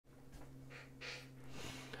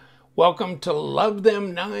Welcome to Love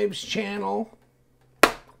Them Knives channel,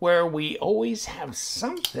 where we always have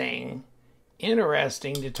something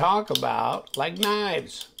interesting to talk about, like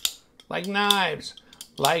knives, like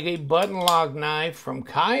a button lock knife from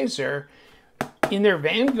Kizer in their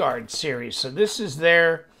Vanguard series. So this is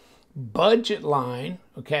their budget line,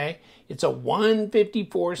 okay? It's a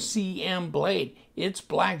 154 cm blade. It's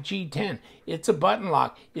black G10. It's a button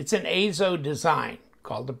lock. It's an Azo design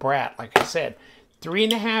called the Brat, like I said.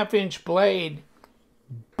 3.5-inch blade,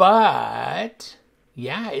 but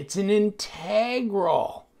yeah, it's an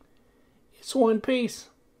integral. It's one piece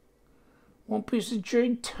of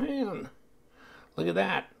G10. Look at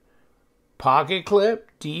that. Pocket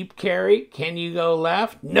clip, deep carry. Can you go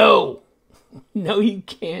left? No. No, you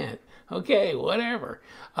can't. Okay, whatever.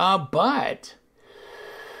 But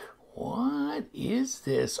what is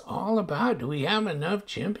this all about? Do we have enough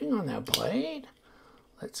jimping on that blade?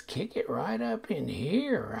 Let's kick it right up in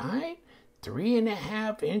here, right?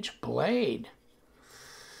 3.5-inch blade.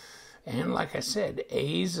 And like I said,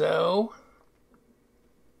 Azo.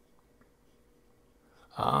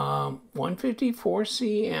 154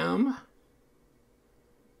 cm.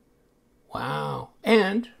 Wow.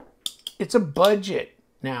 And it's a budget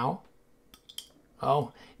now.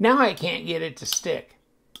 Oh, now I can't get it to stick.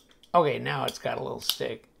 Okay, now it's got a little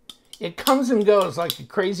stick. It comes and goes like a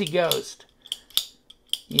crazy ghost.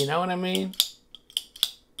 You know what I mean?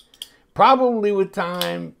 Probably with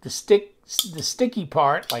time, the sticky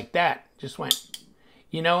part, like that, just went.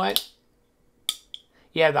 You know what?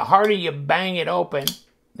 Yeah, the harder you bang it open,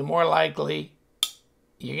 the more likely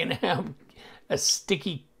you're going to have a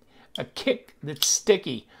kick that's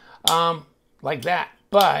sticky, like that.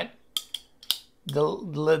 But the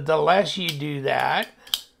less you do that,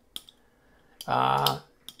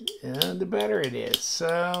 the better it is.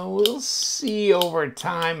 So we'll see over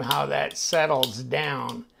time how that settles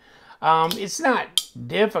down. It's not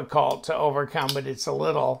difficult to overcome, but it's a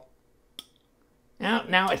little.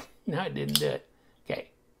 Now it didn't do it. Okay.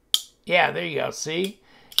 Yeah, there you go. See?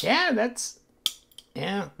 Yeah, that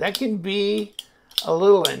can be a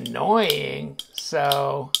little annoying.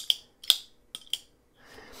 So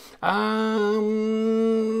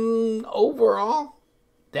overall,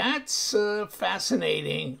 that's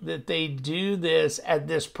fascinating that they do this at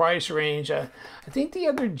this price range. I think the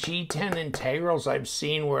other G10 integrals I've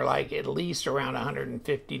seen were like at least around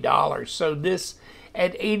 $150. So this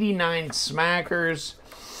at 89 smackers,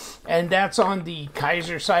 and that's on the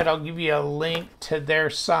Kizer site. I'll give you a link to their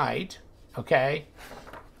site, okay?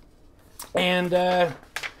 And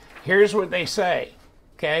here's what they say,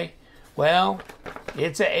 okay? Well,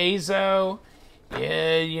 it's an Azo,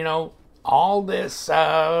 you know, all this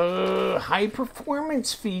high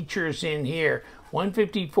performance features in here.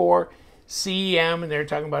 154 cm, and they're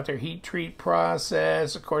talking about their heat treat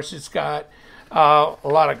process. Of course, it's got a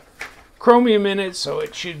lot of chromium in it, so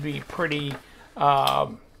it should be pretty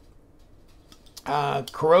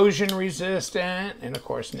corrosion resistant. And of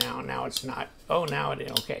course, now it's not. Oh, now it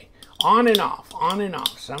is. Okay, on and off, on and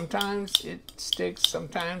off. Sometimes it sticks,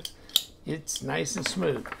 sometimes it's nice and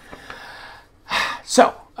smooth.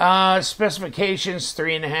 So, specifications,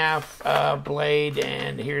 3.5 blade,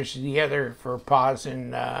 and here's the other for pause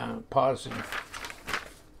and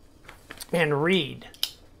read.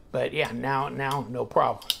 But yeah, now no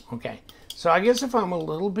problem. Okay, so I guess if I'm a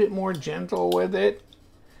little bit more gentle with it,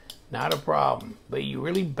 not a problem. But you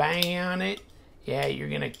really bang on it, yeah, you're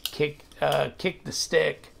gonna kick the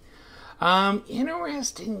stick.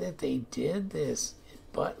 Interesting that they did this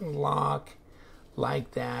button lock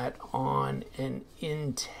like that on an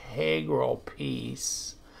integral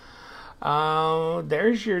piece.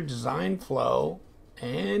 There's your design flow,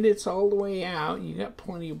 and it's all the way out. You got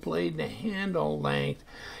plenty of blade to handle length.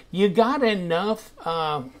 You got enough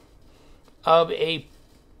of a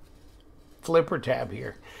flipper tab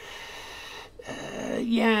here.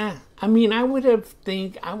 Yeah, I mean, I would have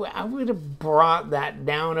brought that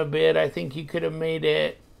down a bit. I think you could have made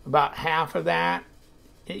it about half of that.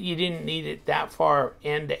 You didn't need it that far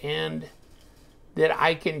end to end that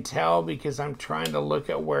I can tell, because I'm trying to look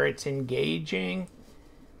at where it's engaging.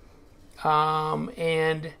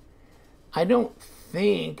 And I don't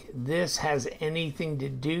think this has anything to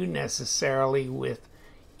do necessarily with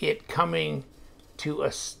it coming to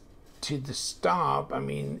the stop. I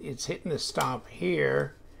mean, it's hitting the stop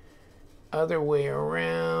here. Other way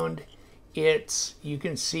around, you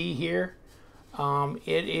can see here,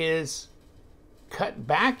 it is cut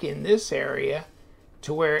back in this area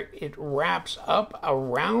to where it wraps up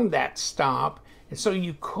around that stop. And so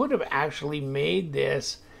you could have actually made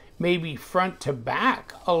this maybe front to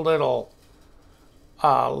back a little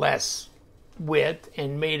less width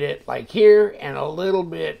and made it like here and a little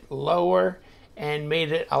bit lower and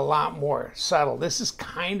made it a lot more subtle. This is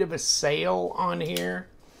kind of a sail on here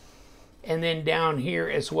and then down here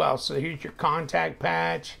as well. So here's your contact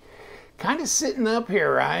patch. Kind of sitting up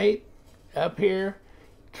here, right? Up here.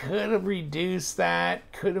 Could have reduced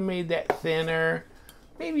that. Could have made that thinner.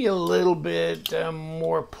 Maybe a little bit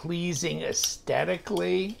more pleasing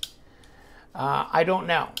aesthetically. I don't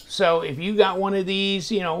know. So if you got one of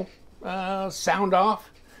these, you know, sound off.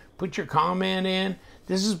 Put your comment in.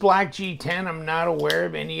 This is black G10. I'm not aware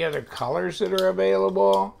of any other colors that are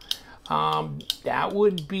available. That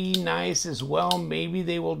would be nice as well. Maybe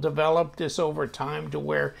they will develop this over time to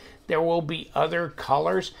where there will be other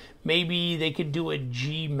colors. Maybe they could do a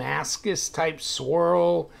G Mascus type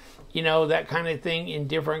swirl, you know, that kind of thing in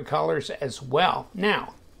different colors as well.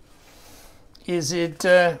 Now, is it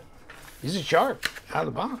sharp out of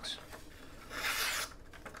the box?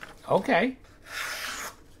 Okay.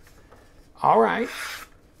 All right.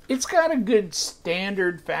 It's got a good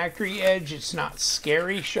standard factory edge. It's not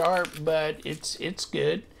scary sharp, but it's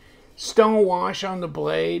good. Stone wash on the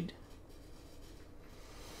blade.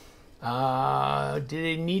 Did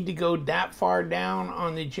they need to go that far down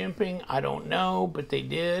on the jimping? I don't know, but they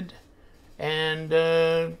did. And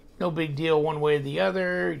no big deal one way or the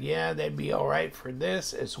other. Yeah, that'd be all right for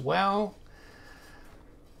this as well.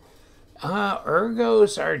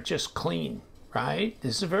 Ergos are just clean, right?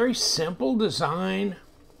 This is a very simple design.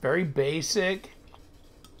 Very basic.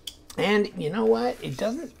 And you know what? It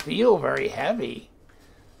doesn't feel very heavy.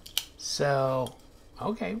 So,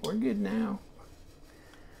 okay, we're good now.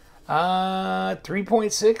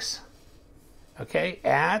 3.6. Okay,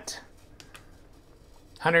 at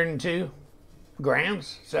 102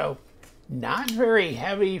 grams. So, not very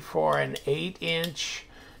heavy for an 8-inch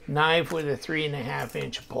knife with a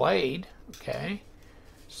 3.5-inch blade. Okay.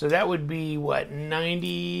 So that would be, what,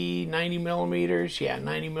 90 millimeters? Yeah,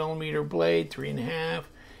 90 millimeter blade, 3.5,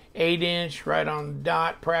 8-inch, right on the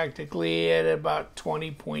dot practically at about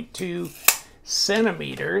 20.2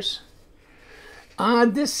 centimeters.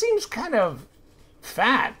 This seems kind of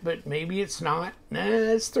fat, but maybe it's not. Nah,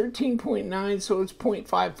 it's 13.9, so it's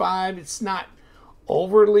 0.55. It's not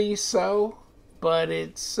overly so, but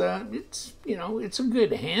it's you know, it's a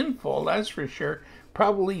good handful, that's for sure.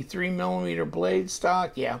 Probably 3 millimeter blade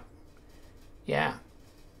stock. Yeah.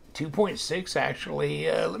 2.6 actually.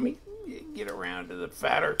 Let me get around to the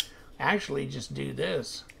fatter. Actually, just do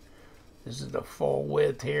this. This is the full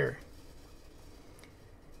width here.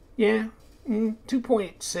 Yeah.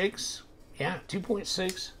 2.6. Yeah,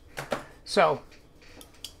 2.6. So,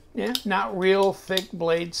 yeah, not real thick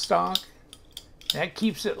blade stock. That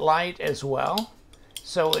keeps it light as well.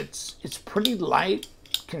 So it's pretty light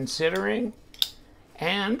considering.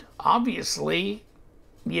 And obviously,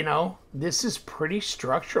 you know, this is pretty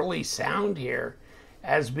structurally sound here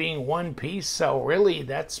as being one piece. So really,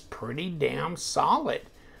 that's pretty damn solid.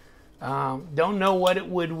 Don't know what it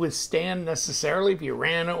would withstand necessarily if you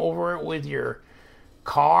ran over it with your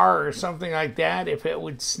car or something like that, if it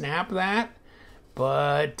would snap that.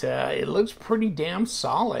 But it looks pretty damn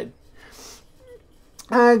solid.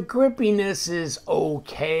 Grippiness is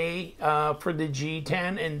okay for the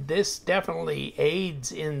G10, and this definitely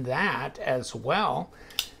aids in that as well.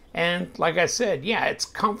 And like I said, yeah, it's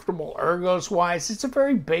comfortable ergos-wise. It's a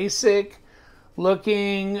very basic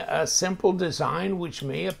looking, simple design, which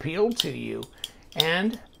may appeal to you.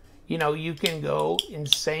 And, you know, you can go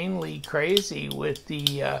insanely crazy with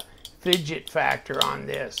the fidget factor on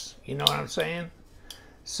this. You know what I'm saying?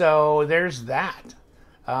 So there's that.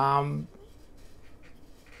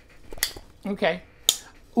 Okay.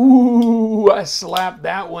 Ooh, I slapped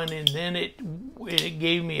that one and then it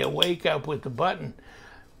gave me a wake up with the button.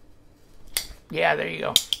 Yeah, there you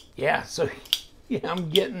go. Yeah, so yeah, I'm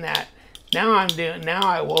getting that. Now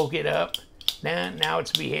I woke it up. Now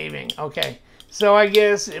it's behaving. Okay. So I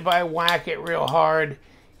guess if I whack it real hard,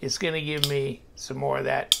 it's going to give me some more of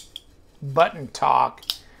that button talk.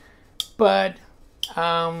 But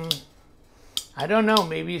I don't know,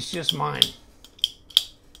 maybe it's just mine.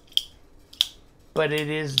 But it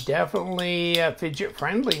is definitely fidget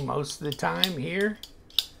friendly most of the time here.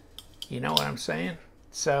 You know what I'm saying?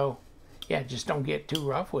 So, yeah, just don't get too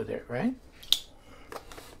rough with it, right?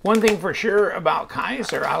 One thing for sure about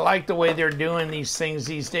Kizer, I like the way they're doing these things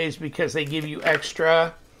these days because they give you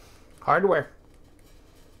extra hardware.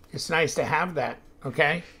 It's nice to have that,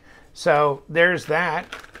 okay? So there's that,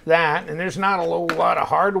 and there's not a whole lot of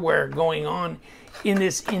hardware going on in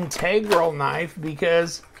this integral knife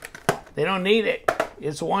because they don't need it.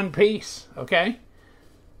 It's one piece, okay?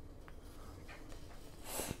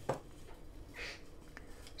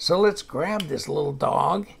 So let's grab this little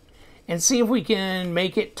dog and see if we can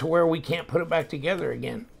make it to where we can't put it back together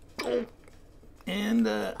again. And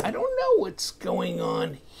I don't know what's going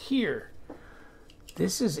on here.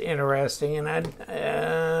 This is interesting,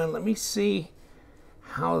 and let me see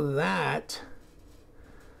how that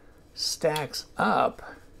stacks up.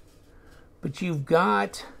 But you've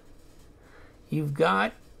got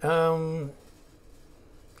a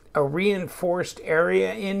reinforced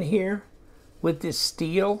area in here with this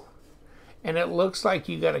steel, and it looks like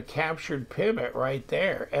you got a captured pivot right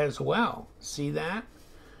there as well. See that?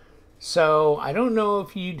 So I don't know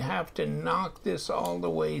if you'd have to knock this all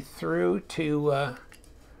the way through to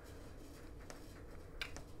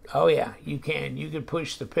oh yeah, you can. You could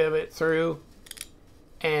push the pivot through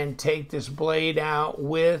and take this blade out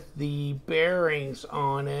with the bearings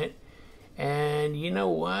on it. And you know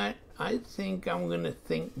what? I think I'm going to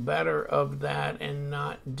think better of that and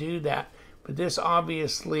not do that. But this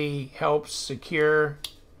obviously helps secure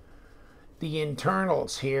the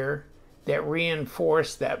internals here that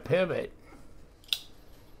reinforce that pivot.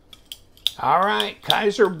 All right,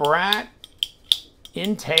 Kizer Brat,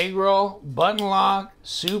 integral, button lock,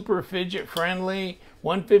 super fidget friendly,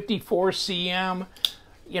 154 cm,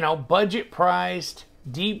 you know, budget priced,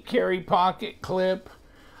 deep carry pocket clip,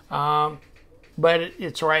 but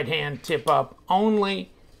it's right hand tip up only.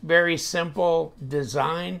 Very simple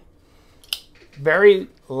design, very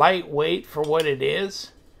lightweight for what it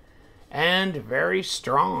is, and very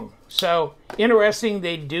strong. So interesting,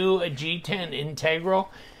 they do a G10 integral,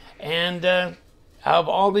 and of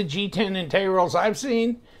all the G10 integrals I've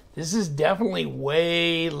seen, this is definitely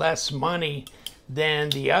way less money than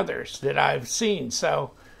the others that I've seen.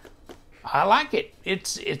 So I like it.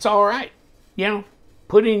 It's all right. You know,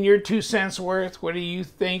 put in your 2 cents worth. What do you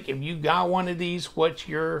think? If you got one of these, what's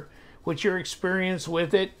your experience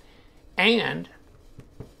with it? And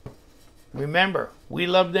remember, we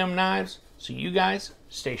love them knives, so you guys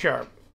stay sharp.